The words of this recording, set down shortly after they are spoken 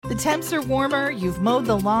The temps are warmer, you've mowed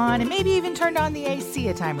the lawn, and maybe even turned on the AC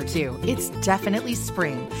a time or two. It's definitely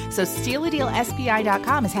spring. So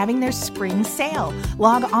StealADealSPI.com is having their spring sale.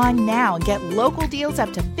 Log on now and get local deals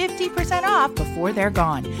up to 50% off before they're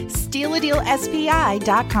gone.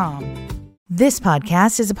 StealADealSPI.com. This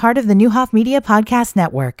podcast is a part of the Newhoff Media Podcast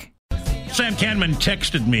Network. Sam Cahnman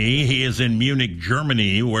texted me. He is in Munich,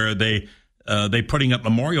 Germany, where they putting up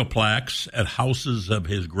memorial plaques at houses of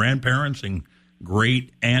his grandparents and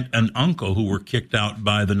great aunt and uncle who were kicked out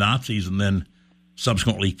by the Nazis and then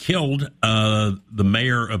subsequently killed. The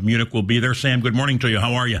mayor of Munich will be there. Sam, good morning to you.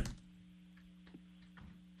 How are you?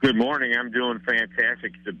 Good morning. I'm doing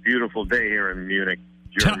fantastic. It's a beautiful day here in Munich,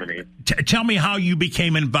 Germany. Tell me how you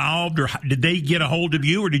became involved, or did they get a hold of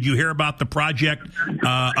you, or did you hear about the project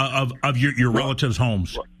of your relatives'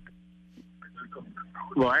 homes?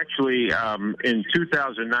 Well, actually, in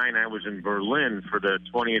 2009, I was in Berlin for the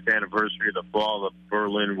 20th anniversary of the fall of the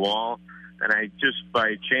Berlin Wall, and I just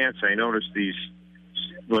by chance I noticed these,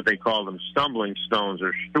 what they call them, stumbling stones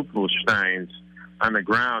or Stupelsteins on the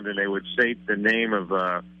ground, and they would state the name of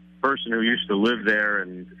a person who used to live there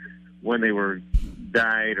and when they were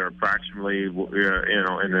died, or approximately, in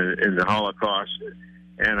the Holocaust.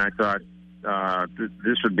 And I thought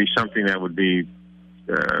this would be something that would be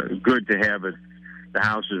good to have at the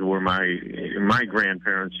houses where my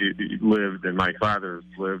grandparents lived and my father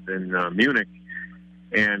lived in Munich.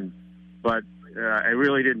 But I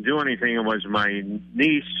really didn't do anything. It was my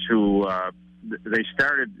niece who they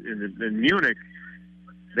started in Munich.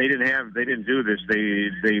 They didn't do this.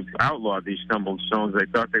 They outlawed these tumbled stones. They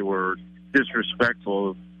thought they were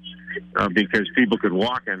disrespectful because people could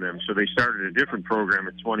walk on them. So they started a different program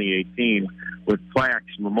in 2018 with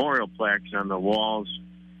plaques, memorial plaques on the walls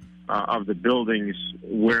of the buildings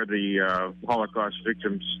where the Holocaust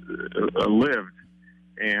victims lived.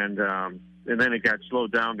 And then it got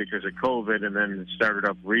slowed down because of COVID, and then it started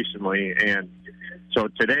up recently. And so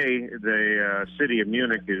today, the city of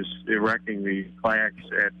Munich is erecting these plaques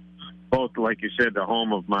at both, like you said, the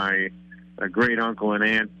home of my great uncle and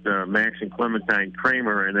aunt, Max and Clementine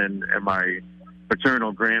Kramer, and then at my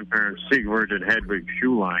paternal grandparents, Sigvard and Hedwig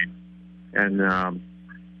Schulein. And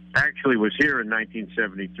actually was here in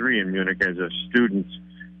 1973 in Munich as a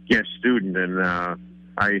guest student, and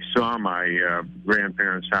I saw my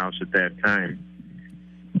grandparents' house at that time.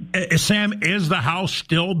 Sam, is the house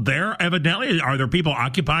still there, evidently? Are there people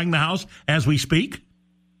occupying the house as we speak?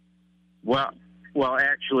 Well,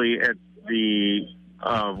 actually, at the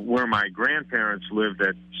where my grandparents lived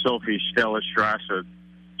at Sophie Stella Strasse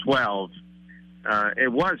 12,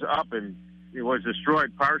 it was up and it was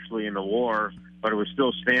destroyed partially in the war, but it was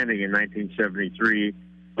still standing in 1973.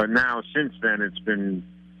 But now, since then, it's been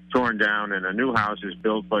torn down and a new house is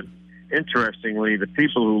built. But interestingly, the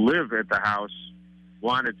people who live at the house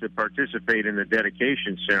wanted to participate in the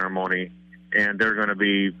dedication ceremony, and they're going to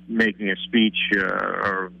be making a speech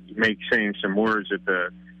or saying some words at the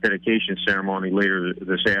dedication ceremony later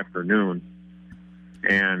this afternoon.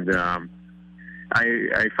 And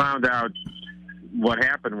I found out what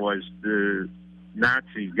happened was the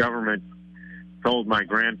Nazi government told my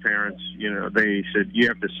grandparents, they said, you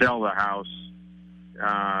have to sell the house.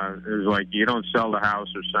 It was like, you don't sell the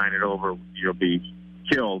house or sign it over, you'll be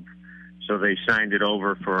killed. So they signed it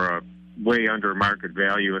over for a way under market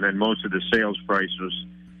value, and then most of the sales price was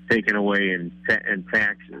taken away in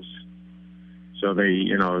taxes. So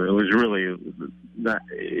it was really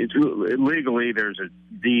legally there's a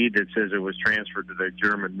deed that says it was transferred to the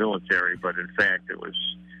German military, but in fact it was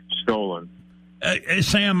stolen.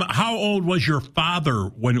 Sam, how old was your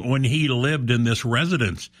father when he lived in this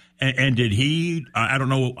residence? And did he, I don't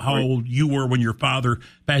know how old you were when your father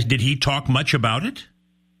passed, did he talk much about it?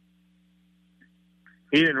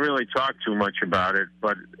 He didn't really talk too much about it,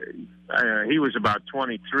 but he was about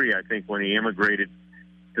 23, I think, when he immigrated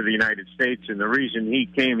to the United States. And the reason he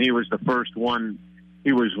came, he was the first one.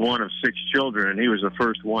 He was one of 6 children, and he was the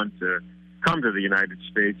first one to come to the United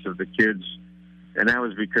States of the kids. And that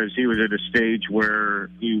was because he was at a stage where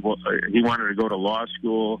he wanted to go to law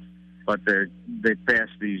school, but they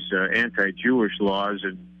passed these anti-Jewish laws,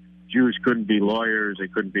 and Jews couldn't be lawyers, they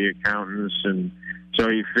couldn't be accountants, and so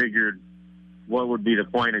he figured, what would be the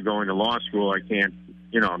point of going to law school?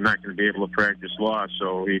 I'm not going to be able to practice law.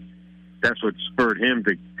 So that's what spurred him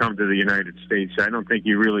to come to the United States. I don't think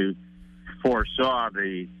he really foresaw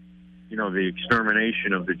the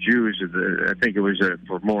extermination of the Jews. I think it was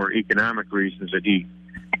for more economic reasons that he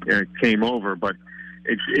came over. But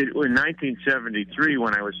in 1973,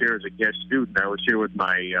 when I was here as a guest student, I was here with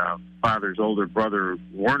my father's older brother,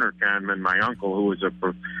 Werner Cahnman, my uncle, who was a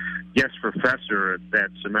guest professor at that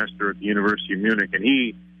semester at the University of Munich. And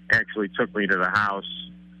he actually took me to the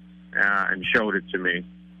house and showed it to me.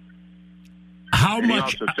 He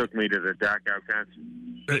also took me to the Dachau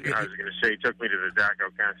took me to the Dachau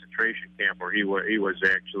concentration camp where he was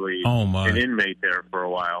actually an inmate there for a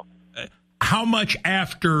while. How much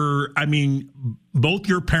after? I mean, both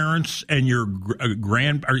your parents and your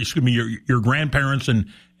your grandparents and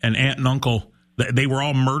aunt and uncle, they were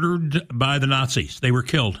all murdered by the Nazis. They were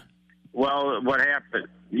killed. Well, what happened?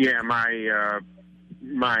 Yeah, my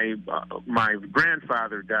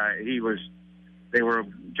grandfather died. They were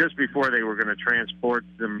just before they were going to transport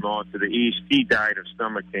them all to the east. He died of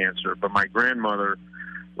stomach cancer, but my grandmother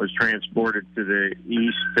was transported to the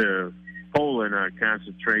east to Poland, a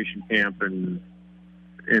concentration camp in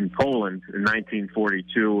Poland in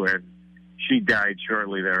 1942, and she died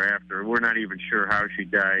shortly thereafter. We're not even sure how she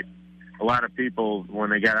died. A lot of people,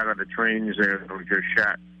 when they got out of the trains, they were just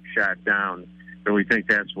shot down. So we think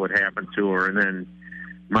that's what happened to her. And then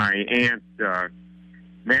my aunt,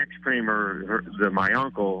 Max Kramer, my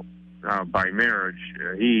uncle, by marriage,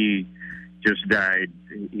 he just died.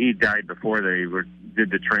 He died before they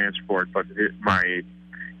did the transport. But my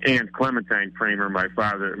aunt Clementine Kramer, my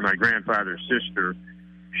grandfather's sister,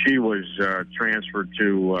 she was transferred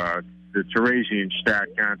to the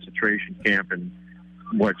Theresienstadt concentration camp in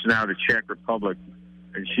what's now the Czech Republic,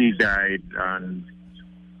 and she died on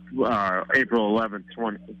April 11th,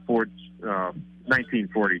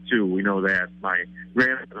 1942. We know that. My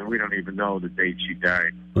grandmother, we don't even know the date she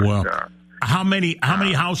died. But, well, how many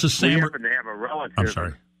houses, Sam? We happen to have a relative. I'm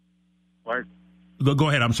sorry. What? Go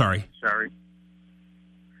ahead. I'm sorry. Sorry.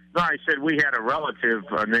 No, I said we had a relative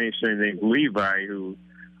named Levi who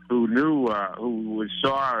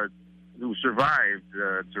survived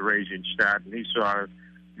Theresienstadt, and he saw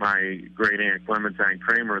my great aunt Clementine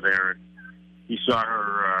Kramer there, and he saw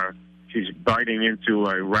her. She's biting into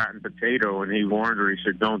a rotten potato, and he warned her. He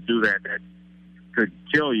said, "Don't do that. That could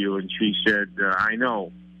kill you." And she said, "I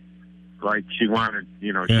know." Like she wanted,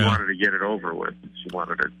 she wanted to get it over with. She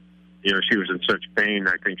wanted it. She was in such pain.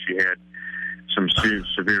 I think she had some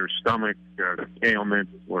severe stomach ailment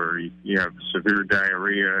where you have severe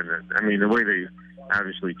diarrhea, and I mean the way they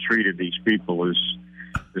obviously treated these people is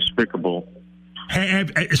despicable.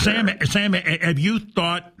 Sam, have you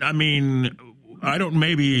thought? I mean,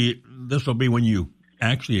 maybe this will be when you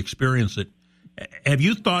actually experience it. Have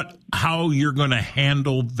you thought how you're going to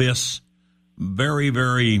handle this very,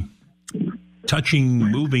 very touching,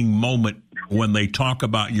 moving moment when they talk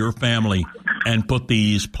about your family and put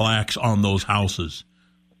these plaques on those houses?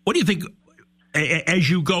 What do you think, as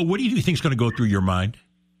you go, what do you think is going to go through your mind?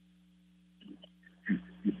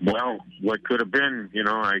 Well, what could have been,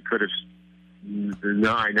 I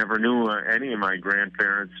never knew any of my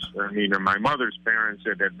grandparents. I mean, my mother's parents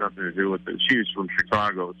had nothing to do with it. She was from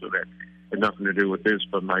Chicago, so that had nothing to do with this.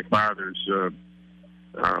 But my father's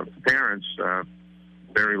parents,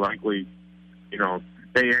 very likely,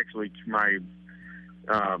 my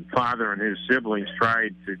father and his siblings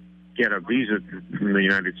tried to get a visa from the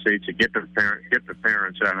United States to get the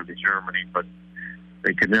parents out of Germany, but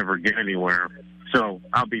they could never get anywhere. So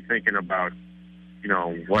I'll be thinking about,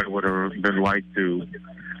 what it would have been like to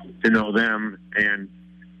know them. And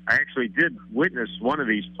I actually did witness one of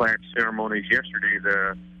these plaque ceremonies yesterday.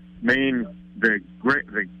 The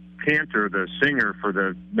cantor, the singer for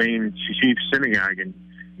the main chief synagogue in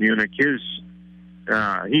Munich, he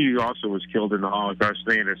also was killed in the Holocaust.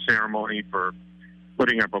 They had a ceremony for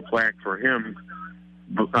putting up a plaque for him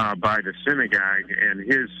by the synagogue, and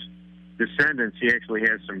his descendants. He actually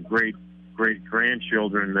has some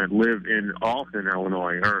great-grandchildren that live in Alton,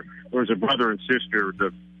 Illinois. There's a brother and sister.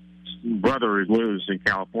 The brother lives in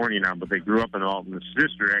California now, but they grew up in Alton. The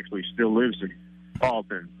sister actually still lives in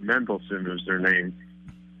Alton. Mendelson is their name.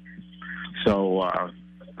 So I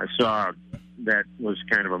saw that was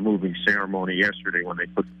kind of a moving ceremony yesterday when they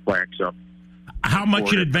put the plaques up. How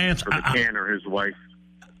much in advance? For the cantor, his wife.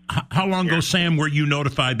 How long ago, Sam, were you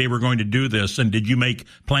notified they were going to do this, and did you make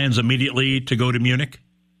plans immediately to go to Munich?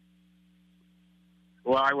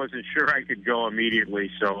 Well, I wasn't sure I could go immediately,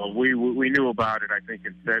 so we knew about it, I think,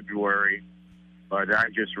 in February. But I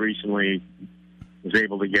just recently was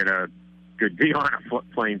able to get a good deal on a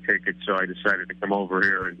plane ticket, so I decided to come over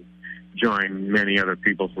here and join many other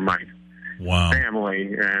people from my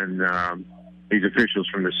family and these officials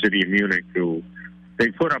from the city of Munich who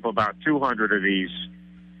they put up about 200 of these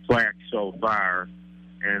plaques so far,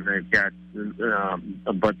 and they've got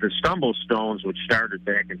but the stumble stones, which started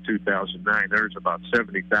back in 2009, there's about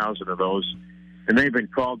 70,000 of those, and they've been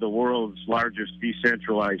called the world's largest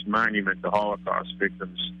decentralized monument to Holocaust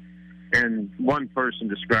victims. And one person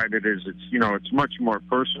described it as it's much more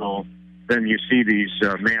personal then you see these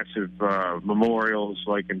massive memorials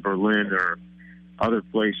like in Berlin or other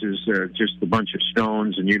places, just a bunch of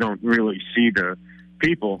stones, and you don't really see the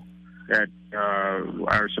people that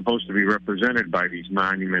are supposed to be represented by these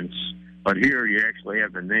monuments. But here you actually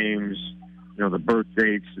have the names, the birth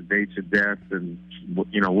dates, the dates of death, and,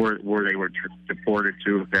 where they were deported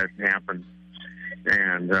to if that happened.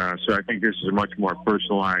 And so I think this is a much more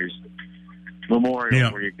personalized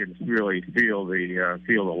memorial where you can really feel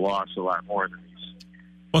the loss a lot more than these.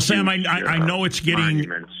 Well, Sam, I know it's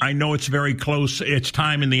monuments. I know it's very close. It's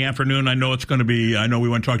time in the afternoon. I know it's going to be. I know we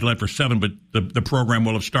want to talk to that for 7, but the program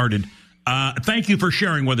will have started. Thank you for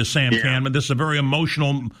sharing with us, Sam Cahnman. This is a very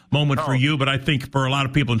emotional moment for you, but I think for a lot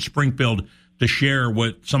of people in Springfield to share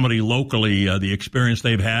what somebody locally, the experience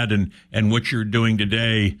they've had and what you're doing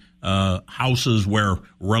today, houses where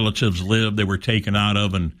relatives lived, they were taken out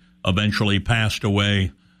of and eventually passed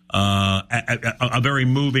away. A very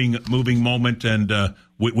moving moment, and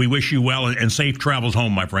we wish you well and safe travels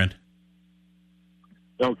home, my friend.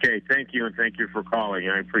 Okay, thank you, and thank you for calling.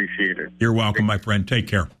 I appreciate it. You're welcome, my friend. Take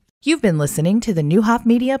care. You've been listening to the Neuhoff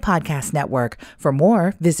Media Podcast Network. For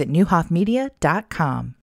more, visit neuhoffmedia.com.